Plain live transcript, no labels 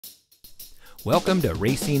Welcome to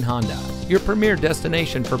Racine Honda, your premier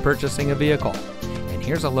destination for purchasing a vehicle. And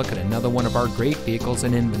here's a look at another one of our great vehicles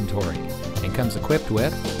in inventory, and comes equipped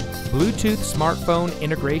with Bluetooth smartphone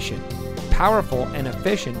integration, powerful and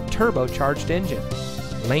efficient turbocharged engine,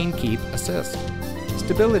 lane keep assist,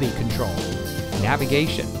 stability control,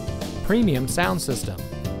 navigation, premium sound system,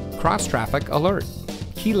 cross traffic alert,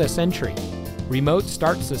 keyless entry, remote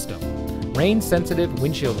start system, rain sensitive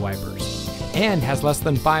windshield wipers, and has less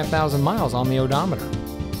than 5,000 miles on the odometer.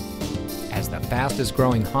 As the fastest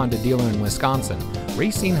growing Honda dealer in Wisconsin,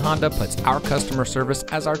 Racine Honda puts our customer service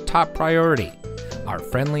as our top priority. Our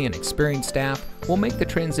friendly and experienced staff will make the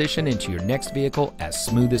transition into your next vehicle as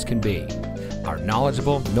smooth as can be. Our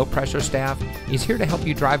knowledgeable, no-pressure staff is here to help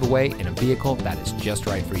you drive away in a vehicle that is just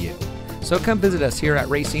right for you. So come visit us here at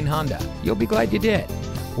Racine Honda. You'll be glad you did.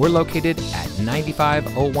 We're located at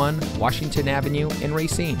 9501 Washington Avenue in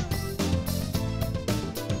Racine.